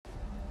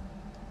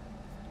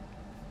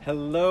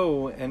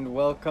Hello and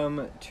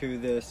welcome to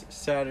this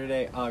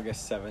Saturday,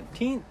 August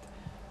 17th,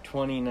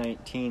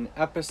 2019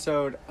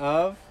 episode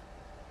of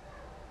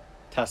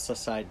Tesla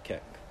Sidekick.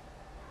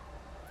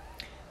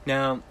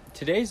 Now,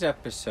 today's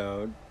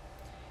episode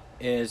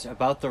is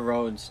about the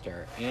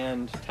Roadster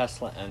and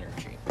Tesla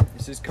Energy.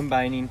 This is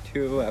combining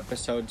two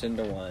episodes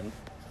into one.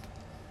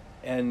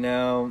 And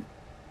now,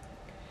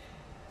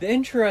 the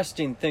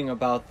interesting thing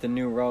about the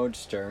new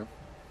Roadster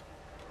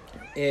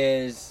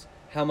is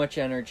how much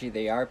energy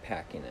they are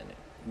packing in it.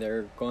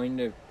 They're going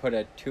to put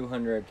a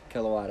 200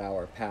 kilowatt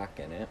hour pack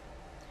in it,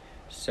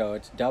 so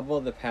it's double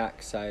the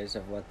pack size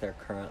of what they're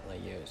currently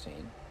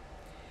using.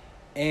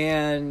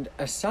 And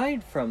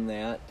aside from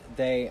that,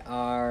 they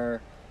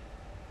are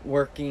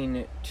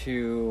working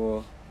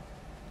to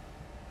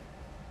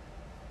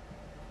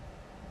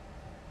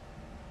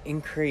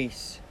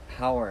increase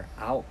power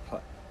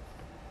output.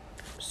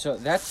 So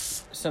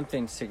that's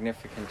something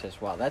significant as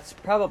well. That's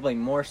probably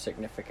more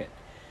significant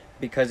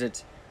because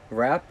it's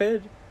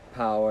rapid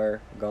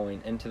power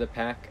going into the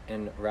pack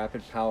and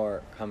rapid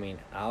power coming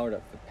out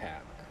of the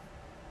pack.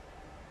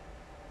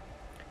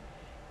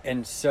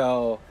 And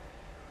so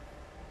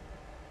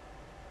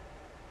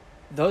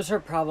those are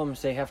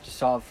problems they have to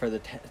solve for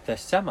the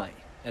Semi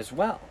as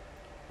well.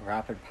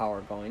 Rapid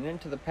power going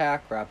into the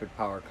pack, rapid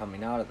power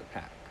coming out of the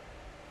pack.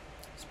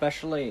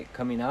 Especially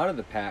coming out of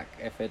the pack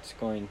if it's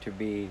going to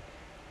be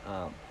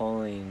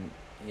pulling,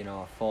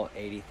 a full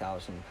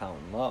 80,000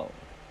 pound load.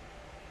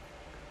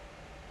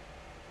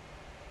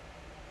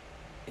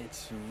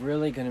 It's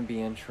really going to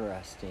be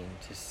interesting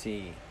to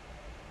see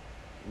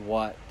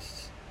what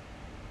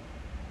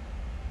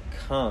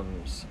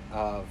comes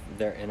of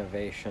their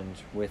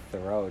innovations with the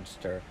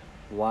Roadster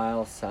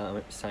while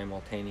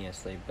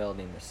simultaneously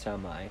building the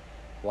Semi,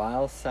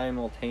 while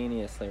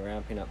simultaneously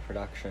ramping up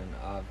production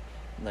of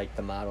like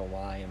the Model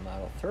Y and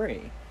Model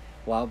 3,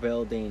 while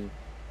building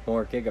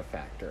more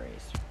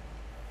gigafactories.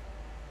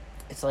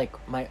 It's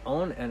like my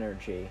own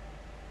energy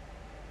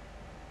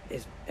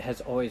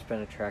has always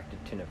been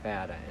attracted to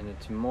Nevada, and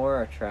it's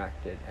more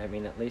attracted,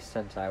 at least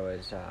since I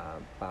was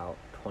about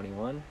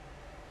 21.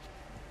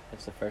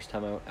 It's the first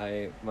time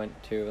I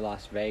went to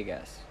Las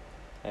Vegas.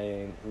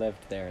 I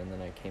lived there and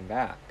then I came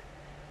back.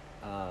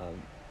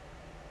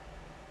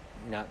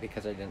 Not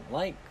because I didn't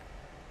like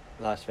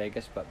Las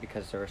Vegas, but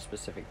because there were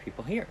specific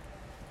people here.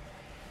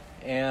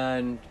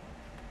 And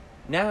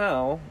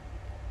now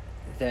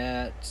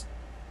that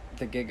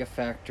the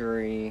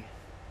Gigafactory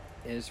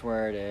is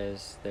where it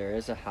is, there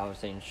is a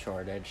housing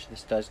shortage.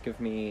 This does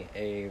give me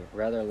a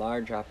rather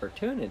large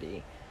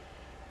opportunity.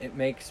 It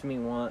makes me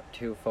want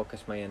to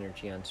focus my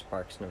energy on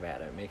Sparks,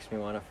 Nevada. It makes me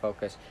want to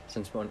focus,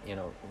 since one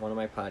of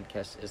my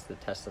podcasts is the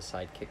Tesla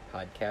Sidekick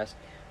podcast.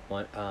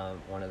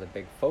 One of the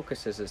big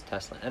focuses is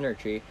Tesla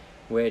Energy,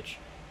 which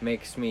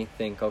makes me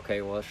think,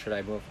 okay, well, should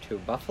I move to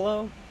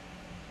Buffalo?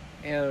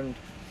 And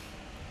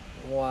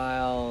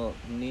while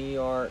New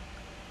York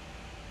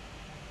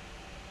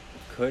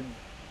could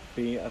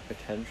be a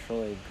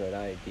potentially good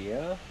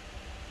idea,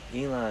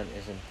 Elon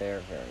isn't there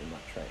very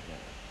much right now.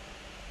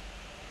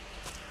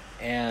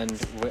 And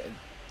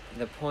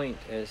the point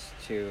is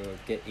to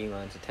get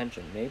Elon's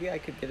attention. Maybe I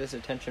could get his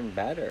attention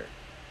better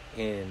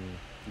in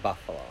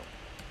Buffalo.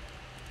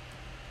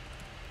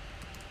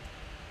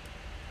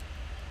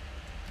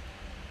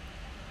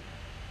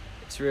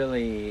 It's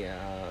really,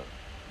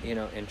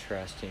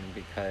 interesting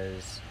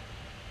because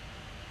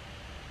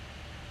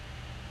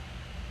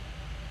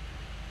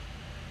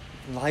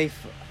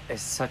life is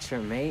such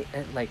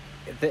the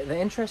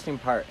interesting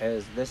part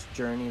is this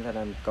journey that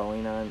I'm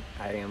going on,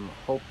 I am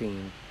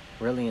hoping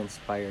really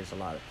inspires a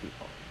lot of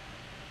people.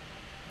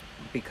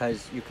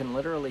 Because you can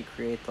literally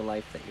create the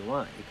life that you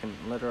want. You can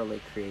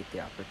literally create the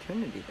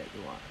opportunity that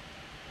you want.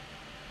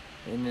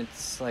 And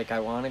it's like, I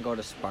want to go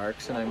to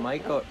Sparks, and I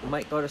might go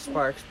to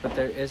Sparks, but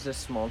there is a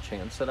small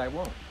chance that I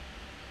won't.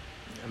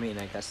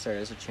 I guess there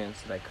is a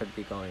chance that I could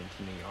be going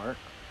to New York.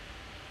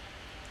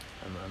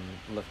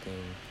 I'm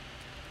looking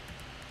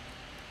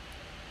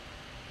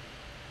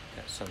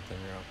at something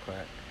real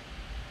quick.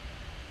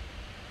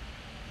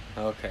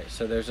 Okay,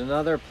 so there's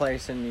another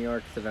place in New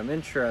York that I'm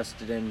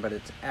interested in, but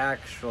it's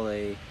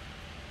actually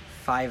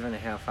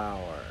 5.5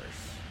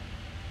 hours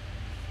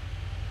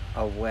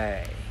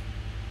away.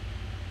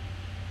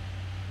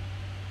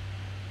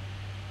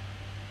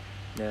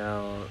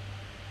 Now,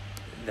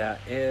 that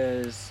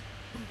is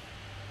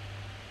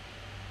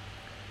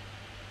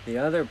the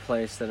other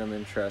place that I'm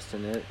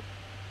interested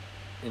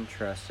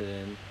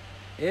in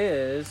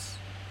is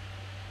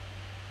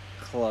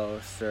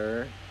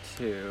closer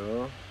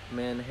to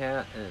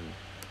Manhattan.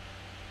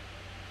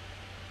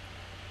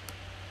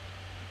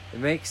 It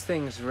makes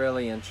things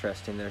really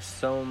interesting. There's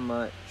so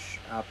much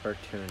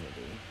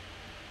opportunity.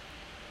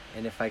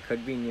 And if I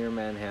could be near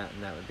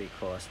Manhattan, that would be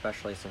cool,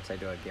 especially since I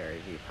do a Gary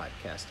Vee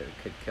podcast. It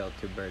could kill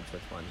two birds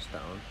with one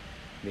stone.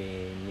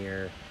 Be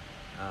near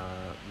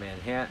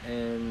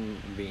Manhattan,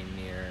 be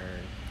near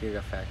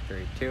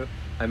Gigafactory 2.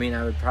 I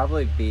would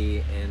probably be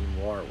in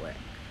Warwick,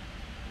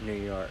 New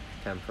York,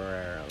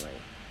 temporarily.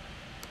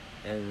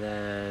 And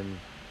then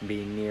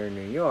be near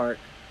New York,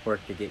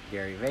 work to get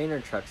Gary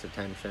Vaynerchuk's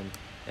attention,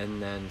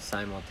 and then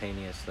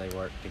simultaneously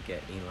work to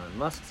get Elon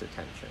Musk's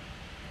attention.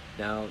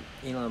 Now,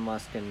 Elon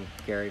Musk and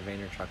Gary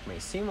Vaynerchuk may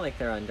seem like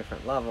they're on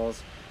different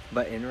levels,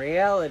 but in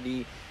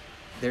reality,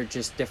 they're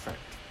just different.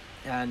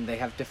 And they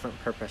have different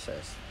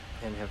purposes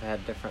and have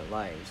had different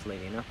lives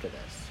leading up to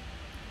this.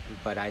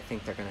 But I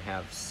think they're going to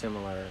have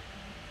similar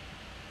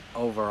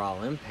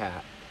overall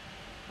impact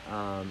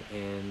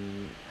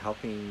in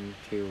helping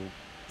to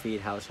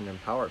feed, house, and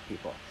empower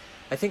people.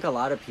 I think a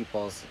lot of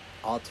people's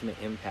ultimate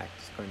impact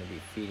is going to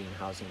be feeding,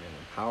 housing, and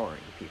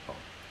empowering people.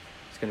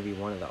 It's going to be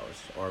one of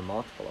those, or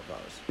multiple of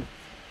those.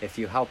 If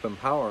you help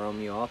empower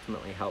them, you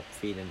ultimately help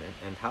feed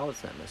and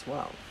house them as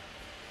well.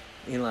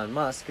 Elon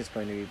Musk is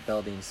going to be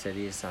building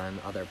cities on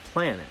other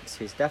planets.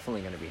 He's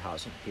definitely going to be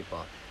housing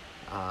people.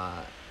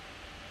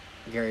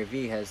 Gary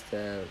Vee has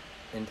the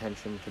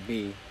intention to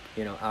be,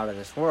 out of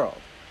this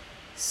world.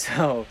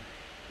 So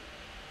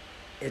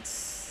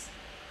it's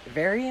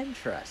very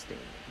interesting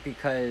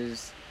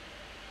because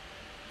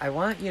I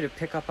want you to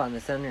pick up on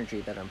this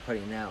energy that I'm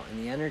putting out.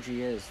 And the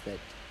energy is that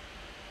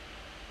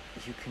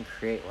you can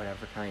create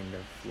whatever kind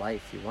of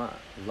life you want.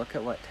 Look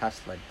at what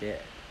Tesla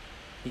did.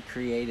 He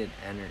created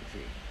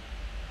energy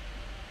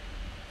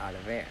out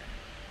of air,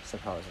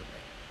 supposedly.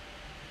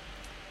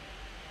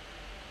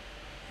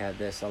 He had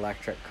this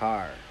electric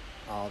car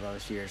all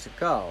those years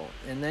ago.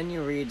 And then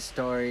you read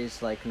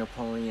stories like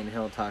Napoleon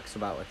Hill talks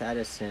about with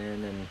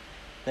Edison, and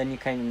then you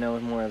kind of know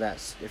more of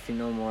that. If you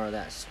know more of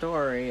that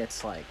story,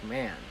 it's like,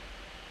 man,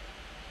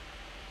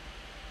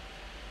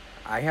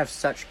 I have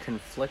such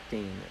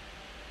conflicting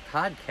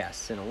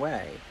podcasts in a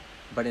way,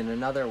 but in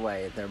another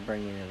way, they're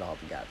bringing it all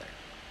together.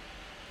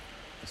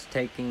 It's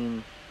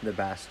taking the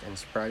best and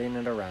spreading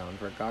it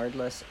around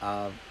regardless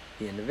of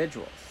the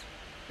individuals,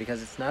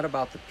 because it's not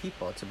about the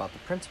people, it's about the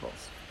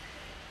principles.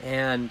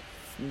 And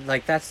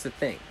that's the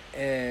thing,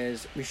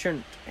 is we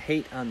shouldn't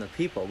hate on the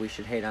people, we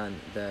should hate on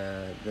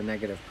the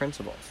negative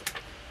principles.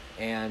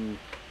 And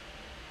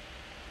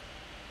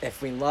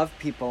if we love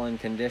people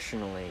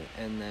unconditionally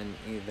and then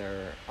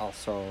either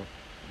also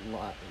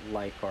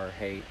like or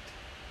hate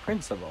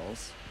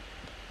principles,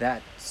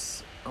 that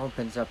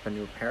opens up a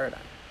new paradigm.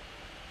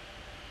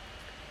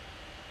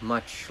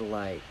 Much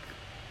like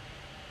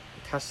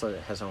Tesla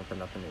has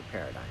opened up a new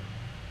paradigm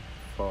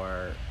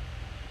for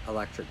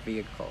electric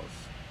vehicles,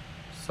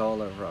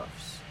 solar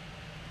roofs,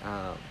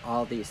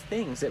 all these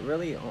things. It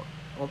really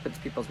opens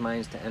people's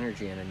minds to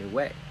energy in a new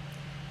way.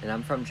 And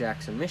I'm from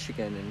Jackson,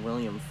 Michigan, and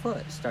William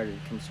Foote started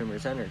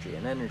Consumers Energy,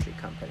 an energy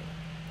company,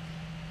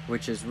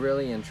 which is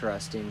really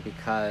interesting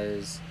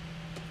because,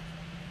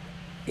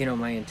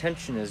 my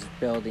intention is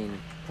building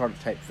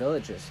prototype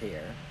villages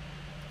here.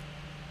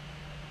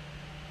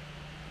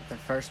 The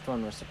first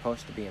one was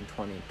supposed to be in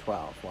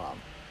 2012. Well,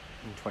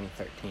 in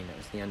 2013. It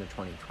was the end of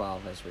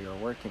 2012 as we were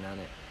working on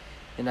it.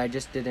 And I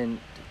just didn't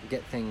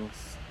get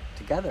things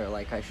together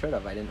like I should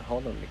have. I didn't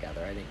hold them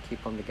together. I didn't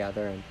keep them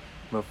together and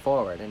move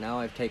forward. And now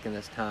I've taken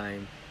this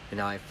time, and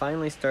now I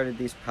finally started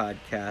these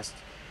podcasts,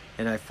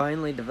 and I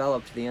finally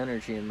developed the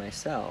energy in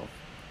myself.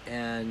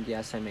 And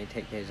yes, I may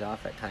take days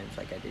off at times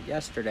like I did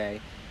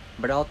yesterday,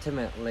 but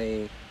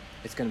ultimately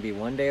it's going to be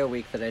one day a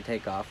week that I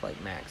take off,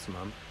 like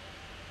maximum,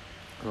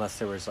 unless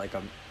there was like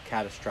a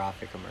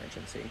catastrophic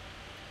emergency.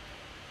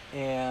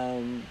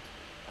 And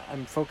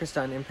I'm focused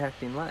on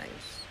impacting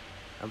lives.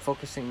 I'm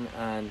focusing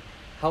on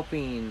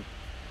helping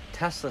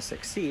Tesla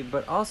succeed,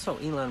 but also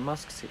Elon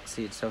Musk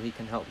succeed so he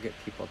can help get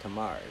people to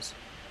Mars.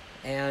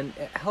 And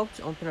it helps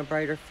open a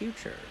brighter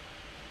future.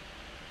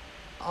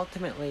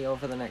 Ultimately,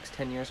 over the next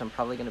 10 years, I'm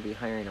probably going to be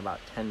hiring about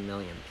 10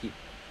 million people,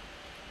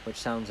 which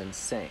sounds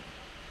insane.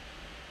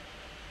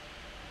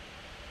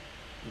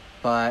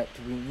 But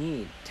we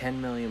need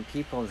 10 million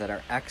people that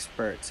are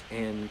experts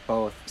in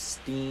both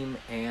STEAM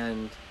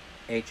and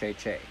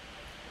HHA.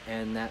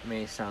 And that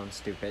may sound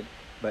stupid,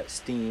 but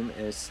STEAM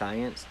is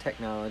science,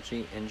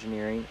 technology,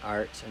 engineering,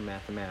 arts, and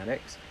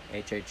mathematics.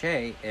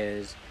 HHA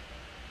is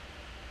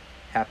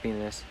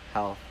happiness,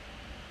 health,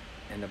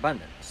 and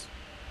abundance.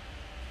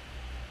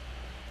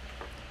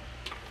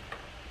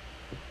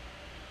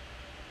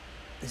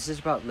 This is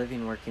about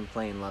living, working,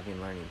 playing, loving,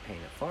 learning,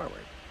 paying it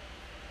forward.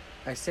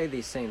 I say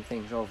these same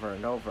things over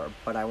and over,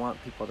 but I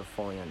want people to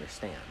fully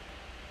understand.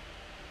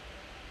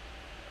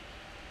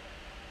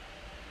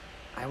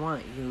 I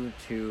want you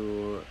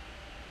to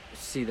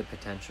see the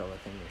potential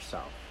within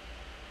yourself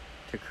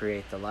to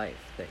create the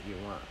life that you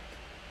want.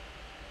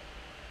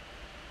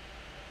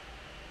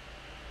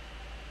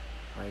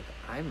 Like,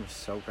 I'm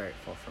so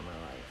grateful for my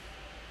life.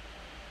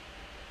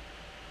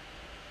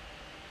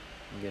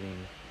 I'm getting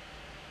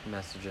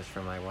messages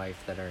from my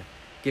wife that are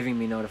giving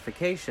me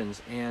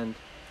notifications, and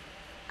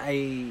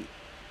I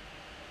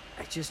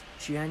just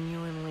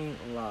genuinely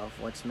love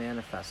what's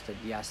manifested.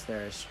 Yes,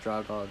 there is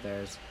struggle,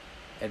 there's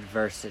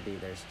adversity,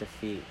 there's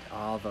defeat,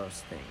 all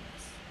those things.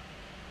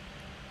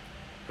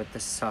 But the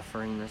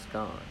suffering is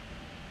gone.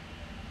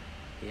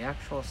 The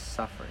actual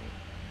suffering.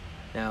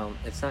 Now,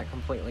 it's not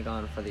completely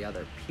gone for the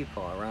other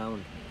people around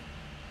me.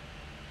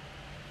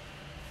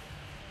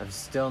 I'm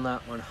still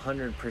not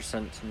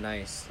 100%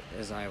 nice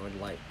as I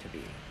would like to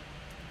be.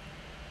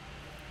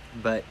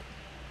 But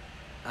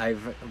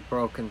I've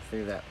broken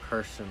through that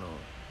personal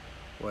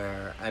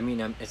where,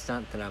 it's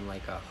not that I'm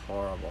like a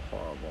horrible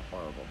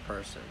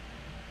person,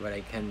 but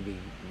I can be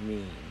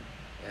mean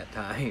at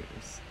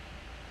times.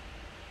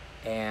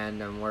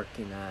 And I'm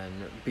working on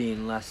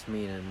being less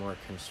mean and more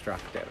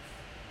constructive.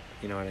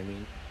 You know what I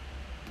mean?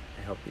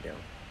 I hope you do.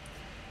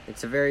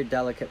 It's a very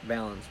delicate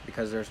balance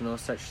because there's no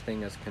such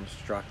thing as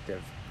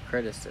constructive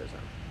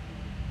criticism.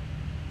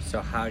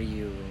 So how do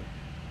you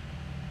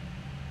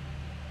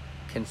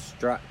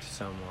construct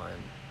someone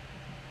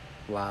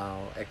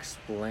while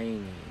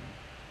explaining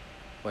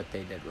what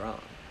they did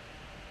wrong?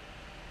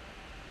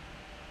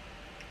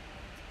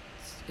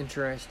 It's an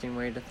interesting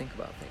way to think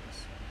about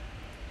things.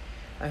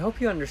 I hope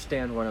you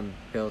understand what I'm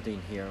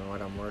building here and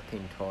what I'm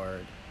working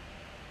toward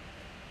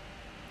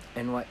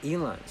and what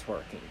Elon's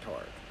working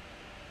toward.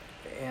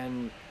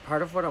 And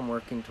part of what I'm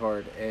working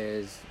toward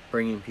is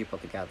bringing people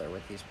together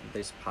with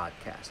this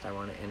podcast. I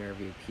want to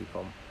interview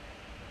people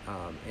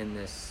in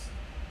this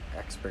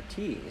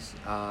expertise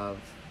of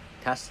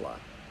Tesla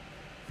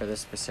for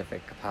this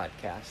specific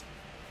podcast.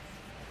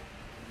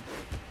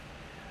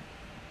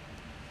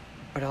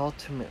 But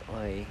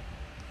ultimately,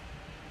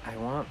 I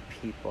want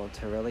people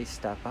to really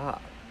step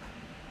up.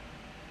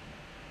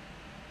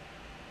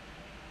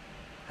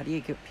 How do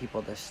you get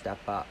people to step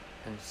up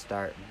and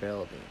start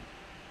building?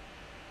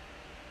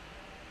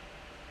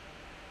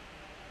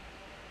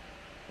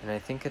 And I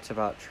think it's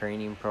about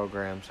training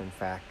programs and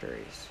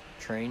factories.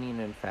 Training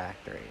in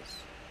factories.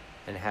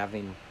 And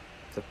having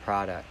the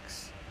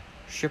products,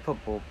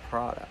 shippable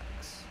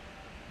products,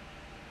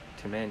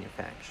 to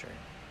manufacture.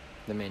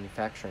 The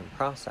manufacturing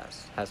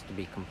process has to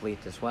be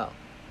complete as well.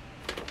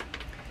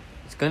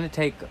 It's going to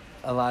take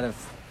a lot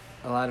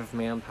of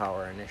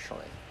manpower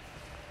initially.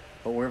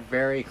 But we're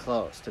very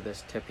close to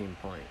this tipping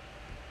point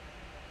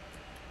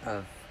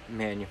of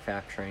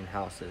manufacturing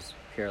houses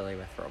purely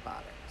with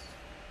robotics.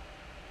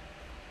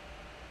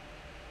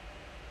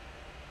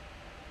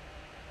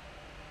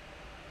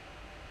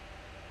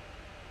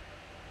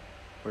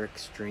 We're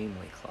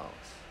extremely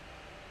close.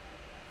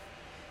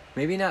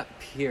 Maybe not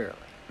purely,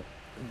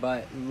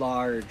 but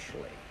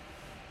largely.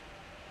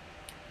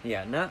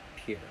 Yeah, not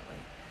purely,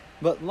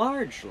 but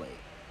largely.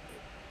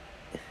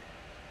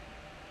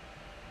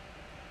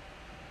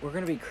 We're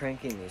going to be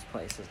cranking these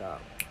places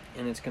out.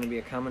 And it's going to be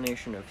a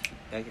combination of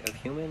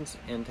humans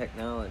and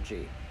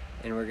technology.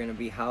 And we're going to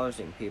be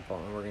housing people.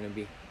 And we're going to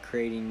be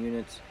creating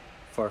units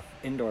for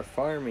indoor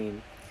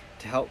farming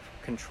to help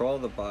control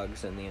the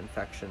bugs and the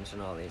infections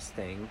and all these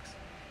things.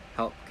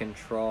 Help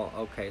control,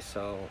 okay,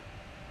 so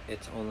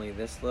it's only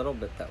this little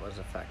bit that was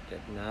affected,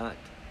 not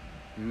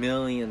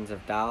millions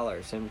of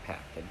dollars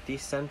impacted.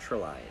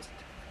 Decentralized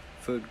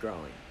food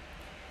growing.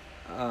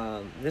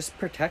 This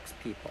protects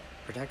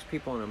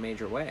people in a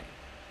major way.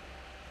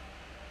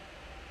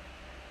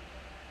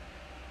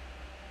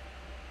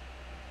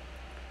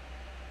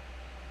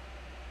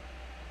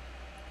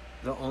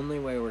 The only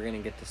way we're going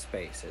to get to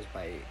space is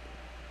by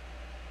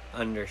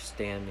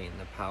understanding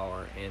the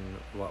power in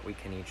what we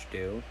can each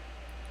do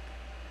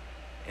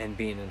and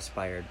being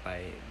inspired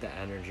by the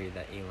energy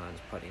that Elon's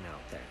putting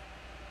out there.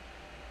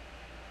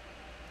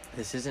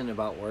 This isn't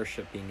about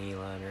worshiping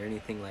Elon or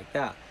anything like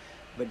that,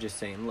 but just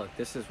saying, look,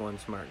 this is one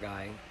smart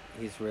guy.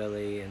 He's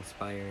really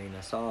inspiring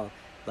us all.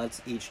 Let's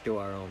each do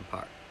our own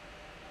part.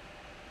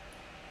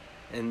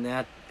 And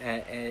that,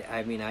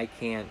 I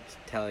can't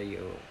tell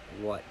you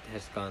what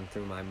has gone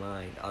through my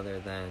mind other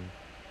than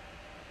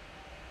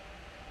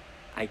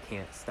I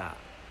can't stop.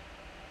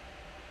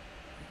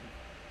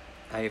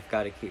 I've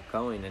got to keep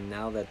going, and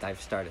now that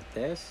I've started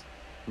this,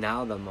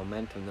 now the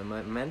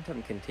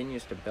momentum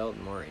continues to build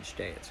more each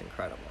day. It's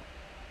incredible.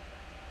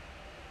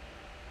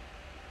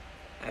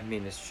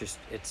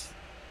 It's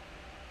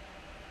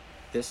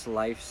this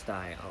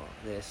lifestyle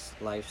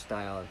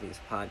of these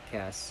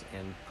podcasts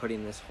and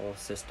putting this whole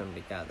system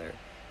together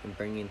and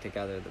bringing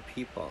together the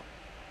people,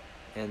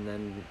 and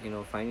then,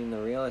 finding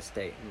the real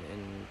estate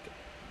and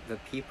the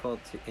people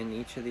in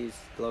each of these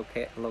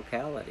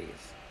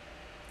localities.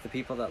 The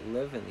people that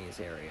live in these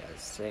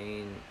areas,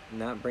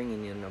 not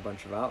bringing in a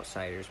bunch of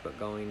outsiders, but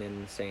going in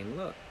and saying,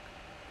 look,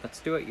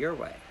 let's do it your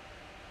way.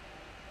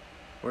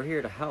 We're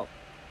here to help.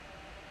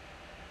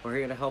 We're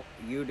here to help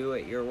you do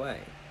it your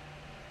way.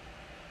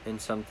 And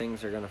some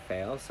things are going to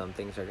fail, some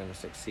things are going to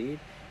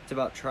succeed. It's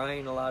about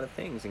trying a lot of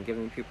things and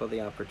giving people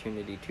the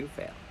opportunity to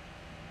fail.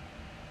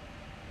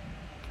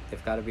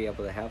 They've got to be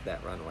able to have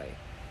that runway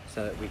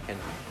so that we can,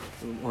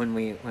 when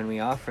we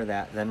offer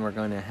that, then we're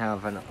going to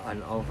have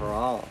an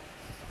overall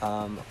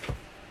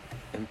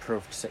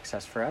improved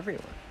success for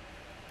everyone.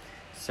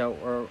 So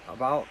we're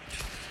about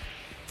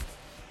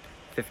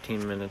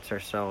 15 minutes or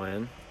so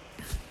in,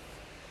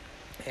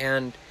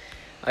 and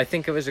I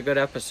think it was a good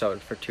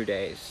episode for 2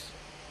 days.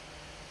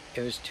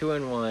 It was 2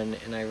 in 1,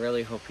 and I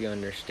really hope you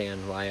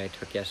understand why I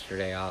took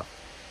yesterday off.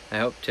 I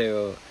hope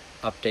to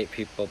update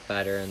people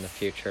better in the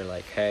future,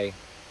 like, hey,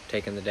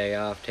 taking the day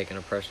off, taking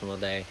a personal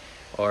day,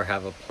 or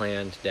have a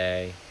planned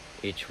day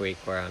each week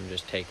where I'm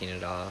just taking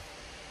it off.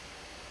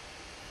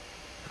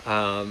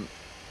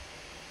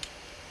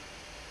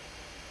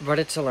 But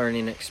it's a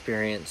learning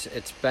experience.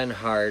 It's been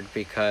hard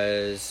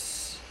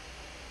because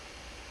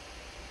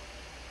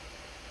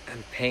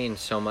I'm paying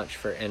so much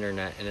for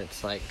internet, and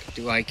it's like,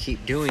 do I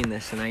keep doing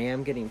this? And I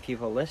am getting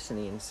people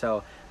listening,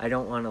 so I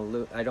don't want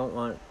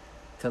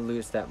to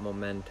lose that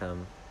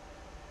momentum,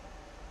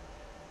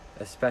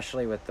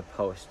 especially with the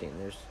posting.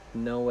 There's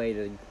no way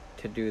to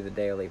do the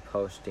daily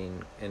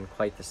posting in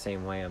quite the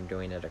same way I'm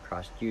doing it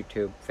across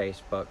YouTube,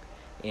 Facebook,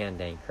 and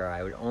Anchor.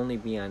 I would only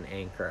be on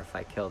Anchor if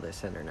I kill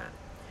this internet.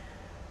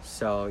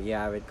 So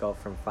yeah, I would go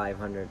from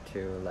 $500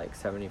 to like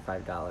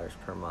 $75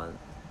 per month.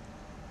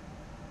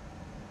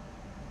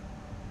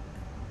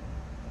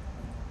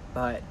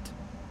 But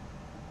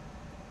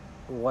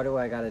what do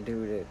I got to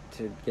do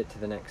to get to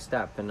the next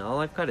step? And all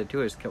I've got to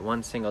do is get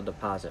one single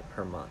deposit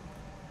per month.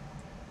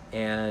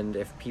 And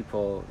if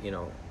people,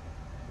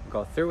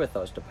 go through with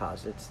those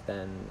deposits,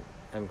 then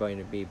I'm going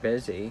to be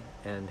busy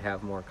and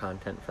have more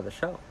content for the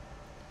show.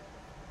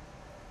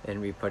 And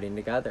be putting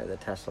together the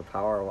Tesla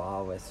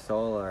Powerwall with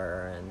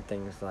solar and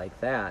things like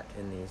that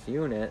in these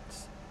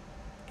units,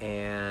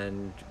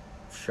 and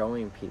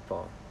showing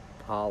people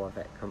all of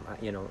it.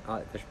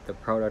 The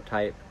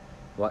prototype,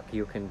 what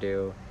you can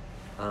do.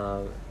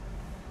 I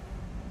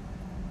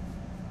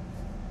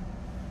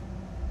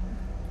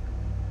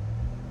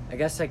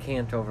guess I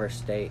can't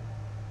overstate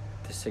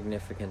the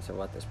significance of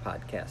what this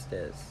podcast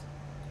is.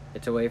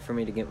 It's a way for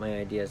me to get my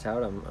ideas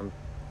out. I'm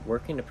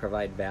working to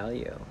provide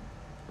value,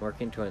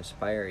 working to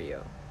inspire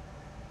you.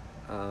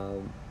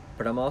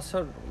 But I'm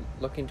also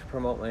looking to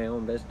promote my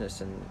own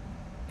business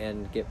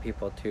and get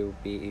people to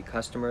be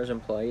customers,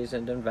 employees,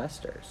 and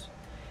investors.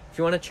 If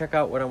you want to check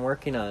out what I'm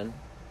working on,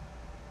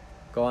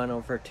 go on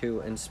over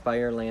to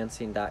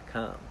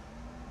inspirelansing.com.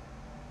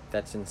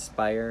 That's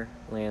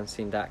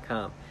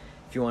inspirelansing.com.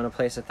 If you want to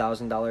place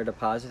 $1,000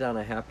 deposit on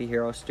a Happy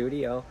Hero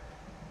studio,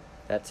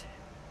 that's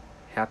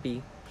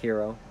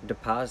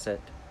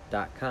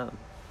happyherodeposit.com.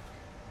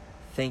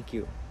 Thank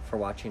you for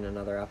watching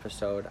another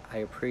episode. I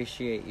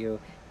appreciate you.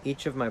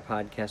 Each of my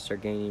podcasts are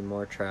gaining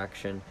more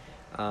traction.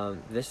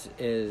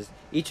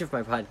 Each of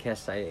my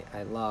podcasts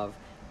I love,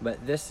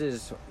 but this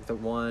is the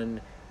one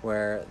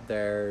where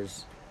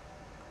there's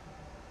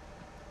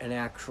an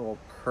actual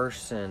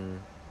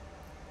person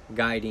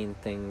guiding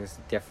things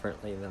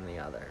differently than the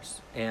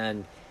others.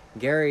 And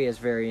Gary is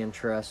very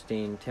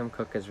interesting. Tim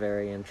Cook is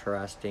very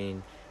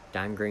interesting.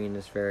 Don Green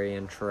is very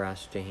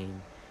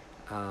interesting.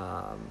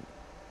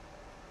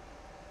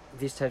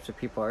 These types of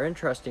people are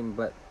interesting,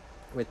 but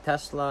with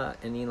Tesla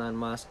and Elon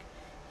Musk,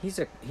 he's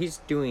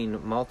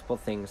doing multiple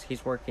things.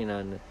 He's working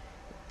on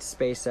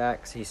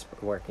SpaceX. He's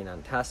working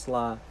on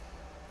Tesla.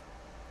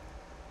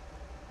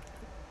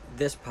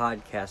 This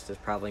podcast is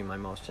probably my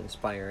most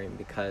inspiring,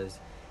 because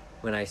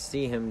when I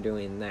see him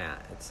doing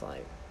that, it's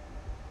like,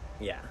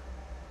 yeah.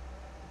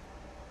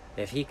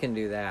 If he can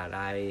do that,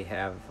 I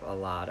have a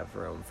lot of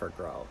room for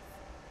growth.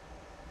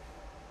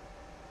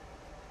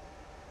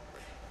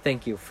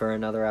 Thank you for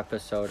another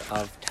episode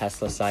of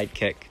Tesla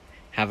Sidekick.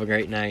 Have a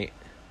great night.